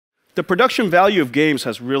The production value of games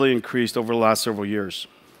has really increased over the last several years.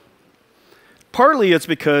 Partly it's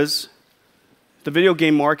because the video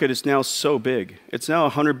game market is now so big. It's now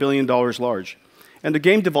 $100 billion large. And the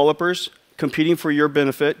game developers, competing for your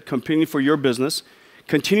benefit, competing for your business,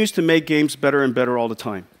 continues to make games better and better all the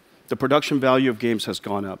time. The production value of games has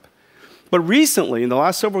gone up. But recently, in the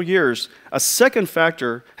last several years, a second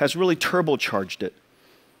factor has really turbocharged it.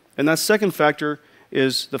 And that second factor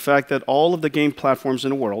is the fact that all of the game platforms in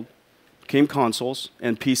the world, game consoles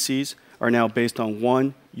and PCs, are now based on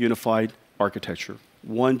one unified architecture,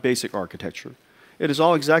 one basic architecture. It is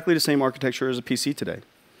all exactly the same architecture as a PC today.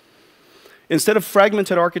 Instead of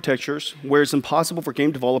fragmented architectures, where it's impossible for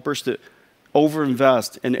game developers to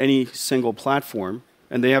overinvest in any single platform,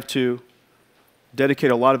 and they have to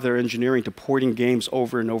dedicate a lot of their engineering to porting games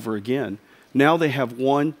over and over again, now they have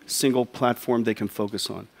one single platform they can focus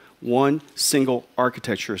on, one single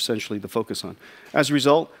architecture essentially to focus on. As a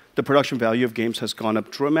result, the production value of games has gone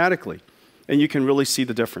up dramatically, and you can really see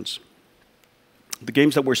the difference. The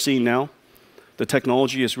games that we're seeing now, the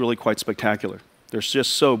technology is really quite spectacular. They're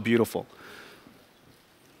just so beautiful.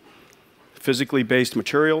 Physically based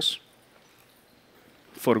materials,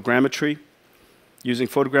 photogrammetry. Using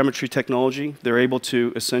photogrammetry technology, they're able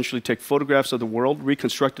to essentially take photographs of the world,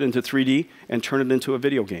 reconstruct it into 3D, and turn it into a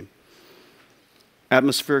video game.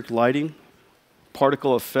 Atmospheric lighting,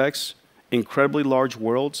 particle effects, incredibly large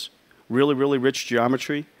worlds, really, really rich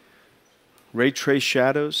geometry, ray trace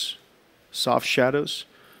shadows, soft shadows,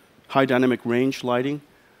 high dynamic range lighting.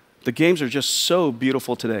 The games are just so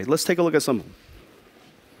beautiful today. Let's take a look at some of them.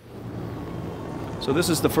 So this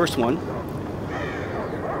is the first one.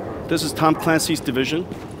 This is Tom Clancy's Division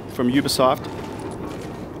from Ubisoft.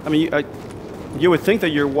 I mean, you would think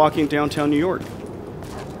that you're walking downtown New York.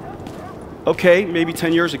 Okay, maybe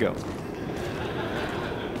 10 years ago.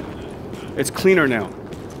 It's cleaner now.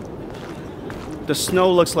 The snow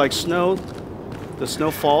looks like snow. The snow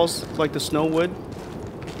falls like the snow would.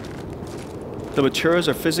 The materials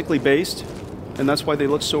are physically based, and that's why they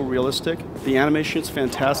look so realistic. The animation is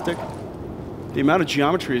fantastic. The amount of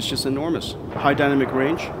geometry is just enormous. High dynamic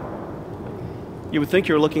range. You would think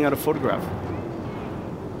you're looking at a photograph.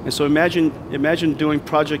 And so imagine doing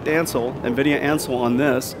Project Ansel, NVIDIA Ansel on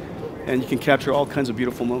this, and you can capture all kinds of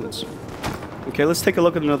beautiful moments. Okay, let's take a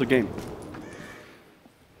look at another game.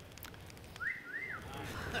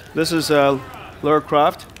 This is Lara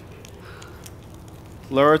Croft.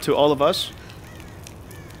 Lara to all of us.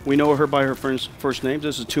 We know her by her first name.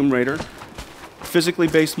 This is Tomb Raider. Physically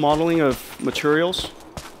based modeling of materials.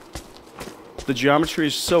 The geometry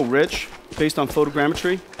is so rich, based on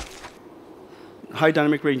photogrammetry. High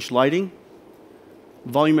dynamic range lighting.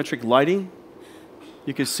 Volumetric lighting.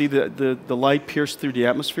 You can see the light pierce through the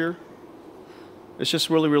atmosphere. It's just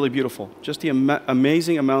really, really beautiful. Just the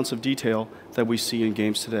amazing amounts of detail that we see in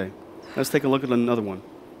games today. Let's take a look at another one.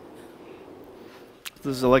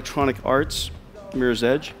 This is Electronic Arts, Mirror's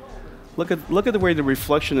Edge. Look at the way the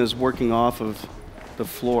reflection is working off of the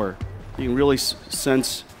floor. You can really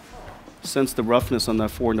sense the roughness on that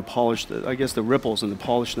floor and the polish, I guess the ripples and the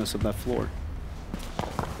polishness of that floor.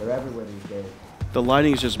 They're everywhere these days. The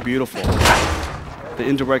lighting is just beautiful. The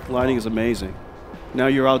indirect lighting is amazing. Now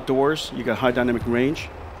you're outdoors, you got high dynamic range.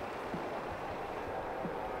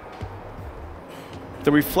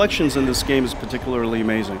 The reflections in this game is particularly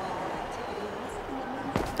amazing.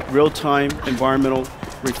 Real-time environmental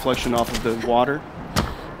reflection off of the water.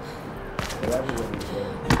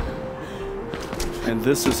 And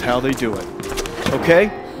this is how they do it. Okay?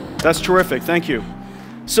 That's terrific. Thank you.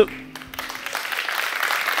 So,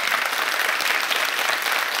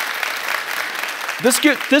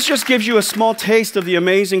 this just gives you a small taste of the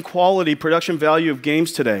amazing quality production value of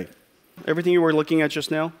games today. Everything you were looking at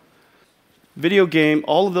just now, video game,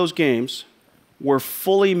 all of those games were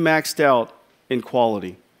fully maxed out in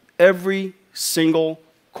quality. Every single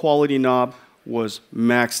quality knob was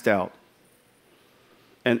maxed out.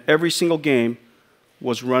 And every single game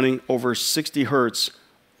was running over 60 hertz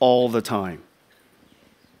all the time.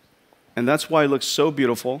 And that's why it looks so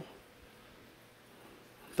beautiful.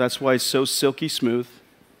 That's why it's so silky smooth.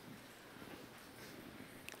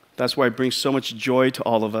 That's why it brings so much joy to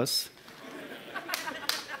all of us.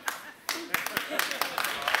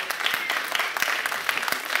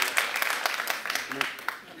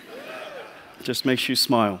 Just makes you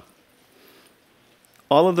smile.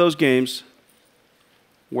 All of those games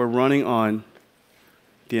were running on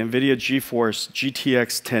the NVIDIA GeForce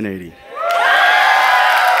GTX 1080.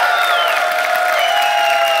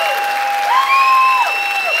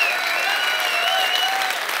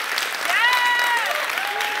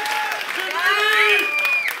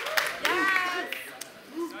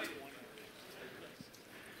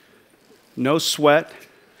 No sweat.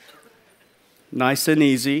 Nice and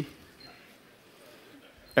easy.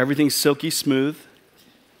 Everything's silky smooth.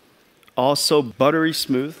 Also buttery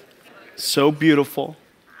smooth. So beautiful.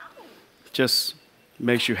 Just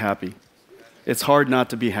makes you happy. It's hard not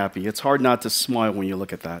to be happy. It's hard not to smile when you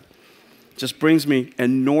look at that. Just brings me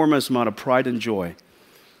enormous amount of pride and joy.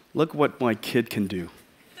 Look what my kid can do.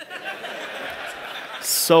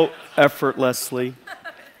 So effortlessly.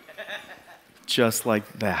 Just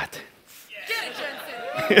like that. Get it,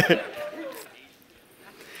 Jen-Hsun.